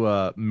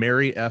do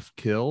Mary F.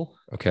 Kill,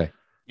 Okay.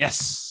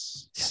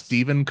 Yes.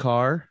 Stephen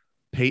Carr,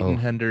 Peyton Oh.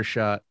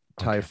 Hendershot,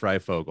 Ty Okay.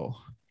 Freifogel.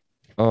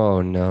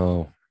 Oh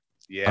no.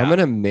 Yeah. I'm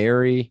gonna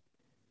marry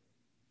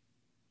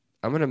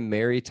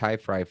Ty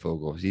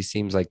Freifogel. He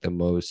seems like the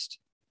most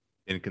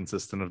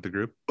Inconsistent of the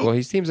group. well,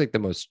 he seems like the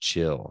most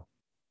chill.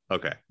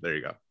 Okay, there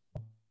you go.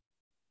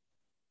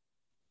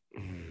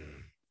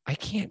 I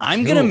can't.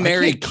 I'm kill- gonna I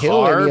marry can't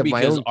kill any Carr of my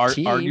because own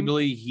team.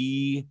 arguably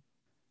he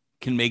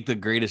can make the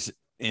greatest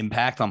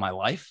impact on my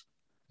life.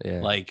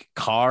 Yeah. Like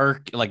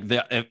Carr, like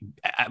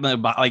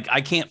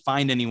I can't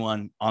find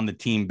anyone on the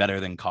team better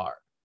than Carr,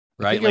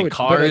 I right? think I Like would-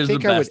 Carr but I is the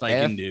think I would best I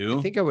can do.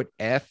 I think I would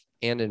F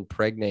and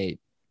impregnate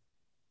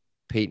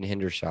Peyton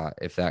Hendershot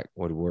if that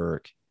would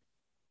work.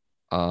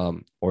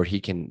 Or he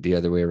can the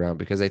other way around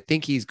because I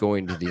think he's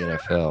going to the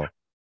NFL.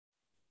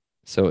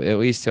 So at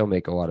least he'll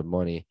make a lot of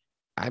money.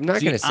 I'm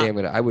not going to say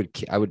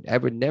I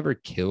would never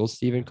kill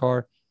Stephen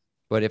Carr,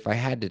 but if I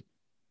had to,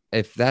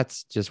 if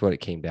that's just what it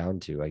came down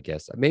to, I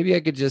guess maybe I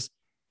could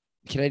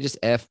can I just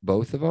F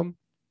both of them?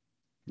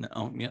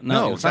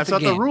 No, it's that's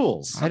not the game.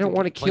 rules. I don't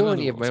want to Play kill by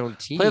any the of my rules. own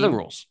team. Play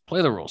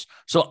the rules.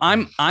 So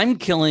I'm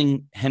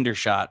killing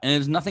Hendershot, and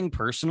it's nothing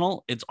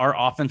personal. It's our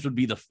offense would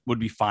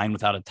be fine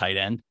without a tight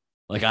end.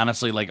 Like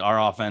honestly, like our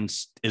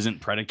offense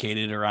isn't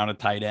predicated around a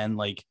tight end.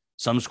 Like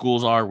some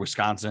schools are,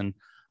 Wisconsin,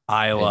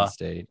 Iowa,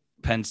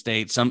 Penn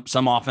State. Some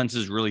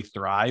offenses really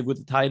thrive with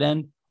the tight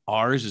end.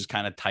 Ours is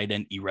kind of tight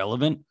end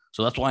irrelevant.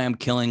 So that's why I'm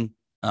killing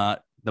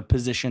the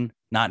position,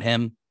 not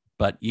him,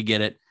 but you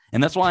get it.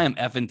 And that's why I'm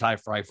effing Ty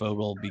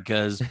Freifogel,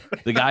 because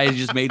the guy has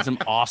just made some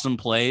awesome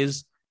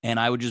plays, and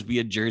I would just be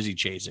a jersey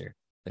chaser.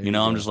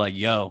 I'm just like,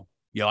 yo,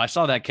 I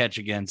saw that catch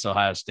against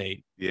Ohio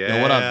State. Yeah.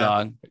 Yo, what up,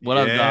 dog? What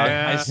up, dog?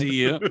 Yeah.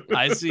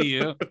 I see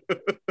you.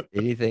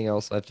 Anything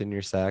else left in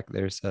your sack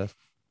there, Seth?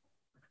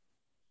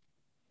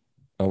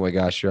 Oh my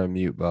gosh, you're on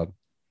mute, bub.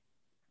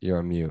 You're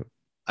on mute.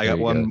 I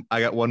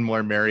got one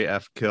more Mary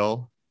F.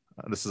 Kill.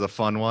 This is a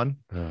fun one.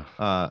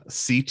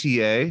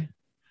 CTA,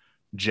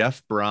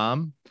 Jeff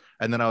Brom,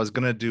 and then I was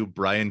gonna do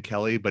Brian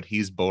Kelly, but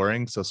he's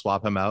boring, so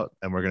swap him out,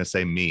 and we're gonna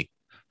say me,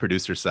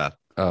 producer Seth.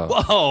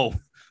 Oh,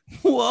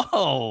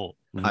 Whoa.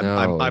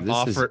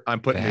 I'm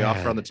putting the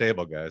offer on the bad.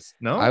 table, guys.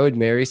 No, I would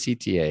marry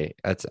CTA.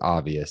 That's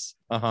obvious.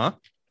 Come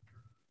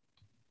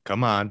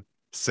on,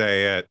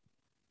 say it.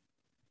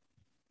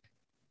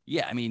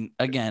 Yeah, I mean,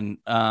 again,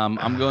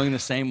 I'm going the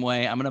same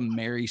way. I'm going to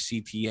marry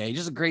CTA.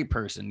 Just a great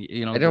person.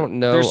 I don't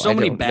know. There's so I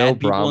many don't know bad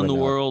people Brahm in the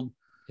enough. world.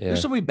 Yeah.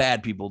 There's so many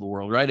bad people in the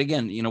world, right?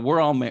 Again, we're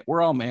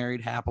all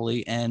married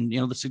happily, and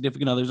the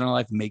significant others in our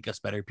life make us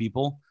better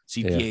people.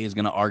 CTA is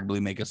going to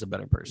arguably make us a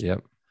better person.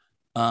 Yep.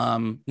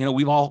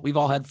 We've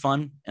all had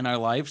fun in our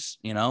lives,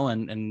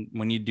 and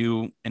when you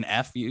do an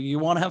F, you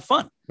want to have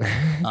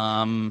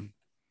fun.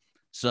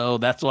 So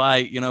that's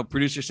why,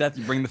 producer Seth,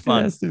 you bring the fun.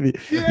 It has to be.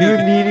 You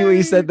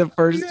immediately said the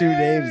first two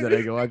names that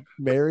I go, I'm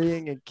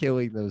marrying and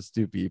killing those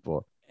two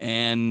people.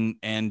 And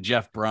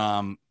Jeff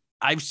Brom,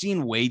 I've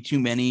seen way too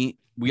many.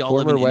 We all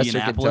live Former in Western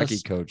Indianapolis.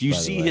 Kentucky coach. Do you by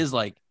the see way. his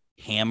like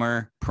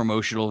hammer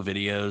promotional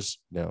videos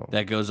No.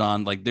 that goes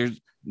on? Like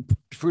there's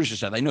producer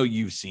Seth, I know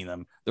you've seen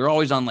them. They're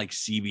always on like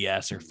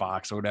CBS or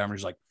Fox or whatever.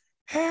 It's like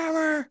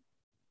hammer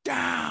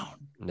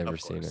down. Never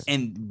seen it.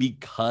 And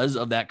because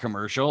of that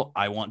commercial,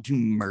 I want to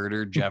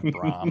murder Jeff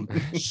Brom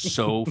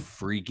so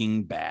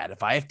freaking bad.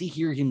 If I have to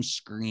hear him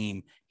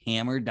scream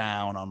hammer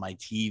down on my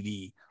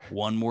TV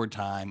one more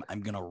time,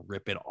 I'm going to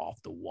rip it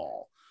off the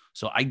wall.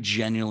 So I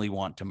genuinely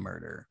want to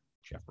murder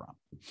Jeff Brom.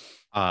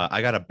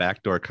 I got a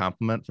backdoor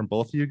compliment from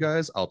both of you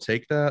guys. I'll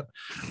take that.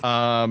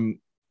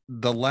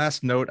 The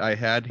last note I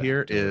had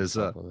here is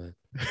oh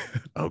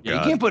god, you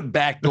can't put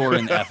backdoor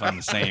and F on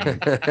the same.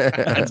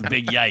 That's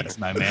big yikes,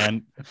 my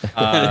man.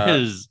 That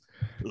is.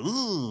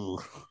 Ooh.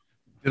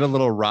 Did a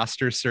little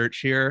roster search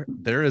here.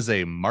 There is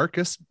a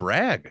Marcus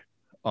Bragg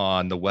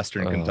on the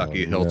Western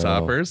Kentucky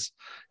Hilltoppers.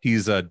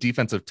 He's a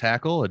defensive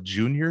tackle, a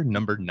junior,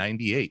 number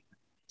 98.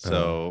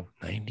 So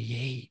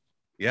 98.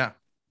 Yeah,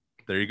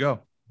 there you go.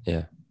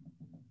 Yeah,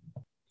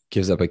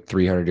 gives up like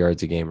 300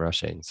 yards a game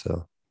rushing.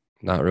 So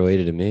not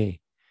related to me.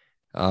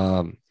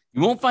 You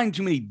won't find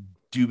too many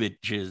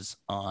Dubiches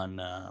on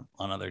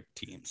other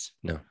teams.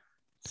 No,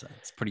 so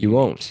it's pretty. You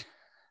unique. won't.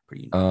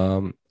 Pretty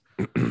unique.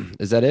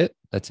 Is that it?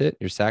 That's it.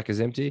 Your sack is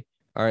empty.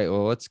 All right.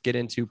 Well, let's get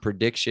into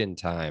prediction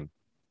time.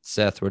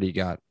 Seth, what do you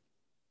got?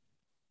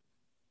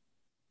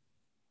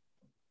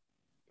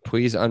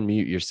 Please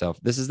unmute yourself.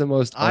 This is the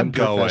most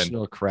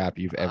unprofessional crap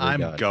you've ever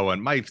done. I'm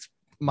going.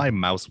 My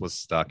mouse was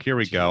stuck. Here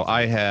we go.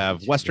 I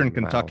have Western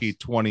Kentucky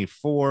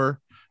 24,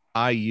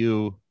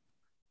 IU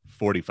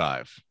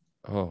 45.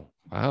 Oh,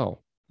 wow.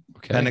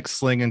 Okay. Penix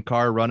slinging,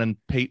 Carr running,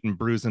 Peyton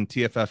bruising,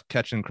 TFF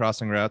catching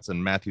crossing routes,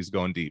 and Matthews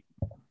going deep.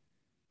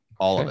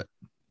 All of it.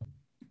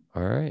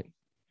 All right.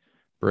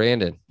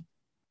 Brandon.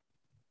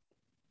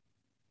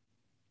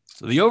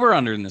 So the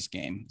over-under in this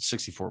game is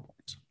 64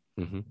 points.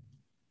 Mm-hmm.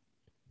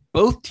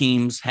 Both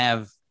teams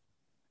have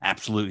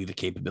absolutely the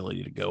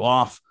capability to go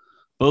off.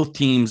 Both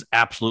teams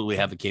absolutely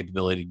have the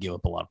capability to give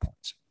up a lot of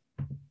points.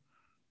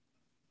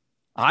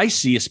 I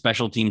see a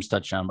special teams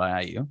touchdown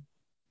by IU,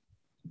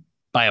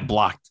 by a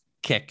blocked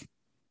kick.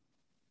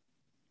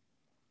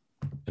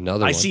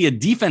 Another I one. see a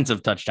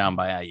defensive touchdown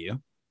by IU.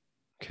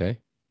 Okay.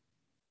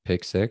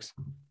 Pick six.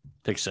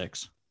 Pick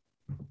six.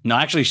 No,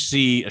 I actually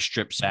see a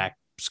strip sack,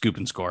 scoop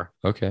and score.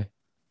 Okay.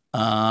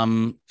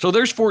 So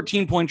there's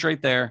 14 points right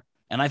there.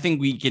 And I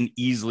think we can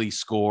easily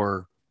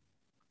score,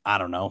 I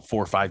don't know,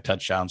 4 or 5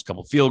 touchdowns, a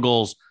couple field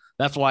goals.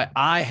 That's why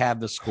I have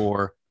the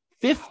score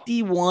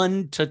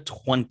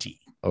 51-20.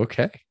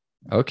 Okay.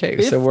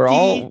 So we're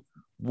all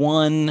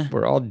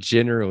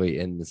generally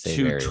in the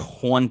same area.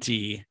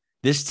 20.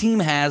 This team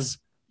has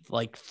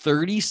like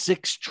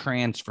 36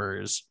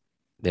 transfers.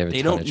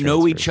 They don't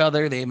know each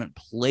other. They haven't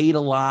played a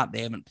lot.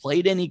 They haven't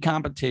played any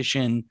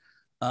competition.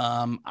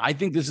 I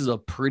think this is a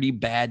pretty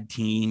bad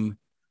team.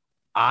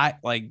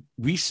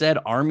 We said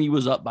Army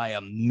was up by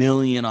 1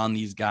 million on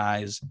these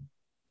guys.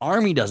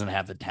 Army doesn't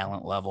have the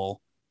talent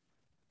level.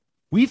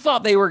 We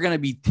thought they were going to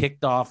be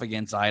ticked off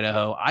against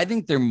Idaho. I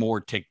think they're more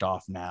ticked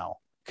off now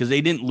because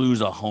they didn't lose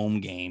a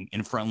home game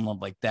in front of them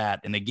like that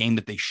in a game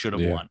that they should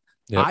have won.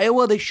 Yep.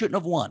 Iowa, they shouldn't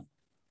have won,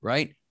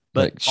 right?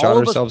 But shot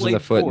ourselves in the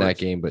foot in that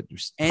game, but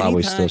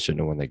probably still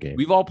shouldn't have won that game.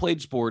 We've all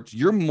played sports.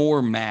 You're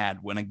more mad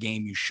when a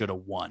game you should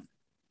have won.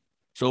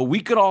 So we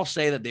could all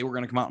say that they were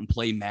going to come out and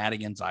play mad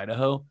against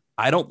Idaho.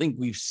 I don't think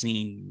we've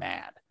seen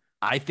mad.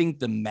 I think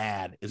the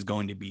mad is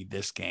going to be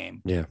this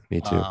game. Yeah, me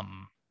too.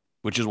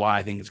 Which is why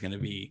I think it's going to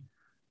be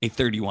a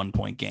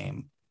 31-point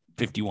game,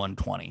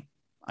 51-20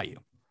 IU.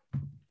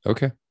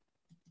 Okay.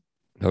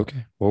 Well,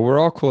 we're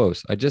all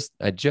close. I just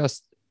added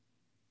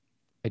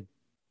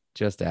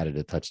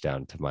a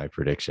touchdown to my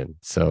prediction.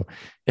 So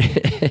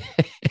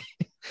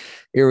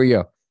here we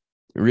go.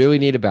 Really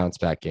need a bounce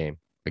back game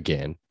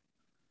again.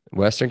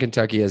 Western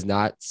Kentucky has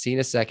not seen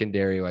a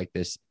secondary like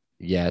this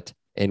yet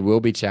and will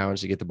be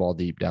challenged to get the ball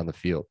deep down the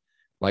field.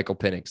 Michael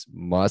Penix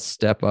must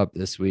step up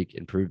this week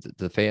and prove to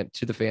the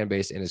fan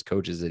base and his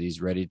coaches that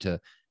he's ready to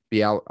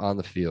be out on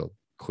the field.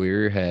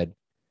 Clear your head,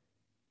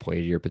 play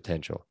to your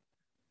potential.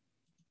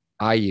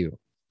 IU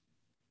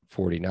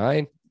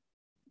 49,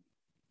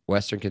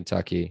 Western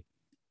Kentucky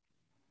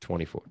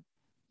 24.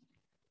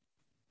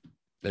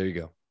 There you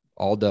go.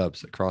 All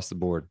dubs across the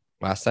board.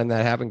 Last time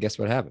that happened, guess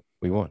what happened?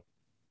 We won.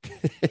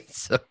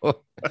 So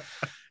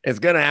it's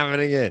going to happen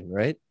again,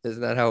 right?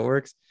 Isn't that how it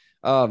works?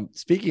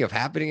 Speaking of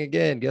happening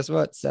again, guess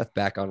what? Seth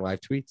back on live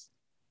tweets.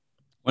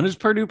 When does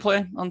Purdue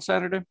play on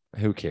Saturday?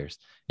 Who cares?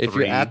 If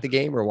you're at the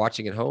game or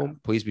watching at home,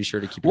 please be sure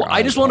to keep.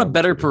 I just want a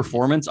better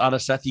performance out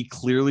of Seth. He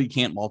clearly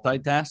can't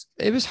multitask.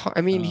 It was.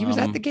 I mean, he was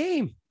at the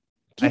game.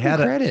 Give him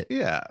credit.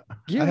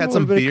 I had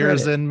some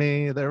beers in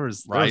me. There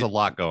was a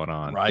lot going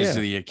on. Rise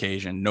to the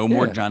occasion. No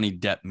more Johnny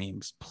Depp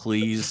memes,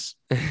 please.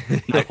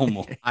 No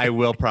more. I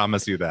will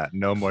promise you that.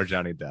 No more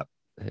Johnny Depp.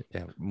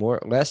 Yeah,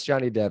 less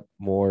Johnny Depp,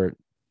 more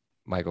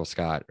Michael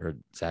Scott or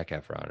Zac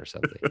Efron or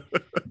something.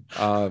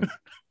 All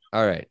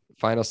right.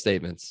 Final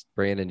statements.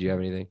 Brandon, do you have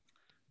anything?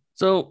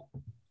 So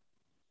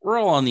we're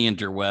all on the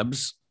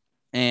interwebs,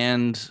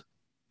 and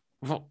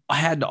I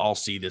had to all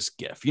see this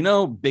GIF. You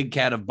know, Big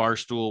Cat of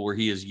Barstool, where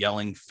he is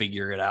yelling,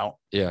 "Figure it out."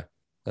 Yeah,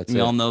 we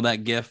all know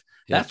that GIF.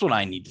 Yeah. That's what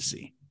I need to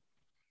see.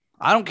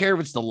 I don't care if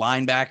it's the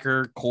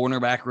linebacker,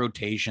 cornerback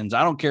rotations.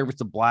 I don't care if it's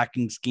the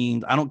blocking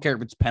schemes. I don't care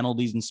if it's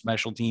penalties and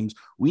special teams.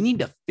 We need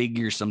to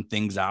figure some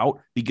things out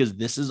because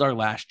this is our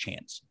last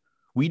chance.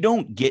 We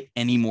don't get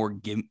any more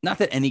not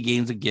that any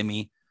game's a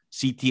gimme.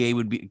 CTA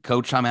would be,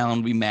 Coach Tom Allen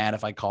would be mad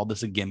if I called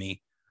this a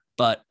gimme,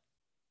 but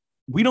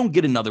we don't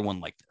get another one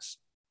like this.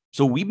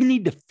 So we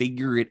need to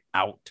figure it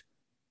out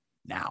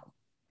now.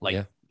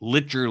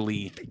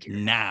 Literally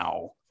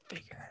now.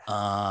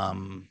 I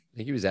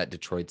think he was at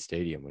Detroit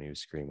Stadium when he was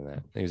screaming that. I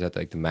think he was at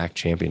the MAC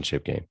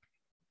championship game.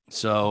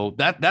 So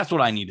that's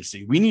what I need to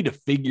see. We need to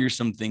figure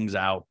some things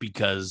out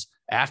because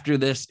after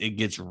this, it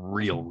gets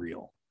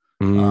real.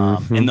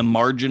 And the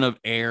margin of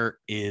error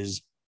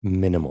is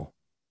minimal.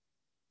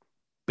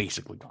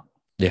 Basically gone.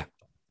 Yeah.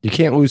 You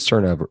can't lose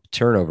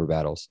turnover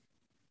battles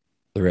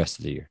the rest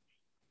of the year.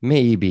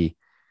 Maybe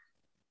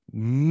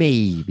 1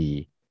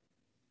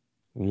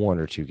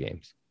 or 2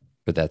 games,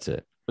 but that's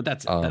it.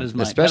 That is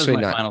my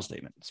final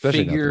statement.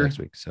 Especially not the next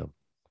week. So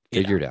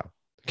figure it out.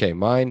 Okay.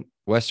 Mine,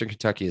 Western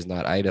Kentucky is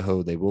not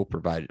Idaho. They will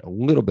provide a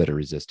little bit of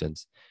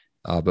resistance,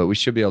 but we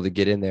should be able to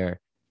get in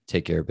there,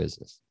 take care of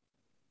business.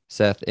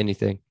 Seth,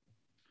 anything?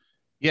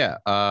 Yeah.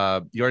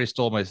 You already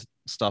stole my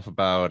stuff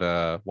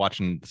about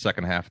watching the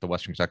second half of the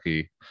Western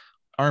Kentucky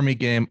Army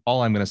game.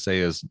 All I'm going to say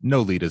is no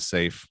lead is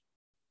safe.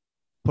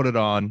 Put it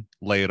on,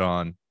 lay it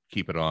on,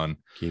 keep it on.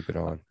 Keep it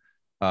on.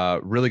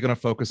 Really going to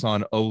focus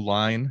on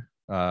O-line.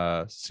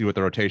 See what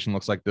the rotation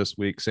looks like this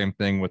week. Same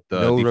thing with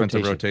the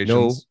defensive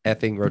rotations. No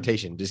effing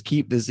rotation. Just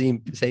keep the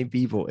same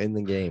people in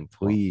the game,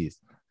 please.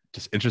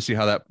 Just interested to see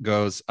how that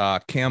goes.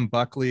 Cam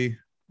Buckley,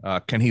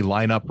 can he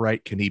line up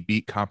right? Can he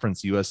beat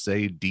Conference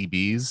USA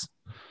DBs?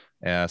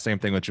 Same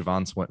thing with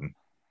Javon Swinton.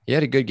 He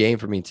had a good game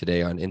for me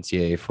today on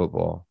NCAA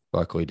football.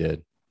 Buckley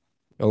did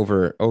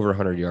over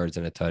 100 yards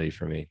and a tutty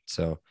for me.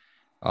 So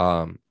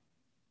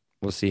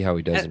we'll see how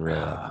he does in real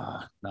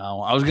life.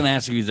 No, I was going to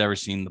ask if he's ever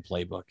seen the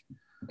playbook.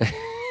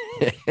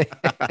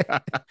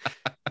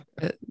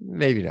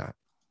 Maybe not,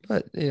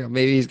 but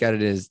maybe he's got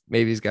it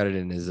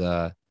in his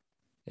I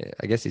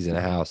guess he's in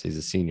a house. He's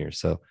a senior,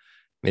 so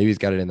maybe he's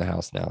got it in the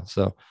house now.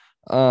 So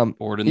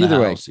board in the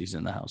house. He's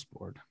in the house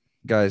board.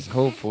 Guys,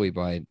 hopefully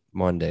by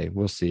Monday,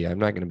 we'll see. I'm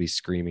not going to be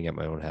screaming at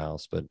my own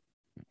house, but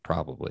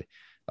probably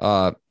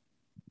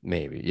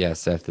maybe. Yeah,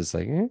 Seth is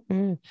like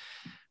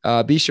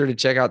be sure to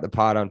check out the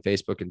pod on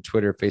Facebook and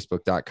Twitter,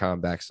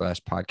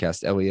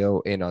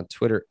 facebook.com/podcastleo, and on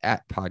Twitter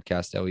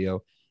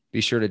 @podcastleo. Be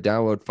sure to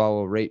download,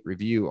 follow, rate,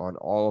 review on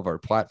all of our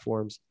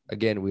platforms.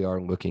 Again, we are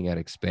looking at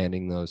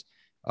expanding those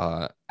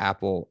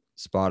Apple,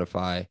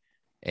 Spotify,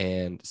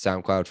 and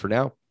SoundCloud for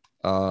now.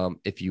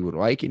 If you would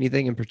like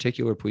anything in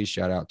particular, please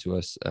shout out to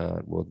us.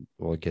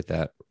 We'll get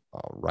that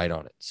right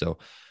on it. So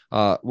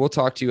we'll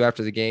talk to you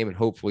after the game and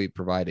hopefully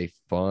provide a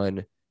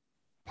fun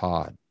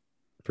pod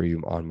for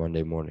you on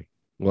Monday morning.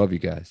 Love you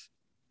guys.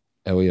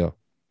 Elio.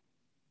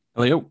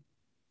 Elio.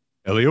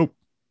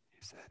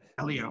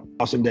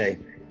 Awesome day.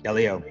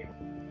 Elio.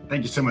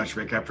 Thank you so much,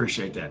 Rick. I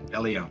appreciate that.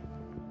 Elio.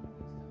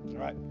 All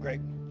right, great.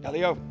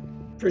 Elio.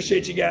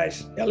 Appreciate you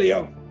guys.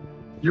 Elio.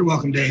 You're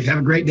welcome, Dave. Have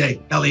a great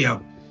day.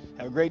 Elio.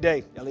 Have a great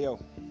day. Elio.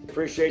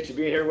 Appreciate you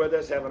being here with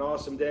us. Have an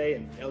awesome day.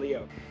 And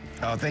Elio.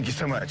 Oh, thank you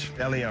so much.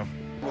 Elio.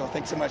 Well,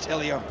 thanks so much,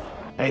 Elio.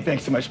 Hey,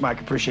 thanks so much, Mike.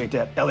 Appreciate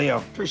that. Elio.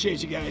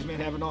 Appreciate you guys, man.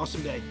 Have an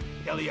awesome day.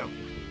 Elio.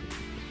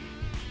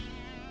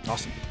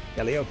 Awesome.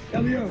 Elio.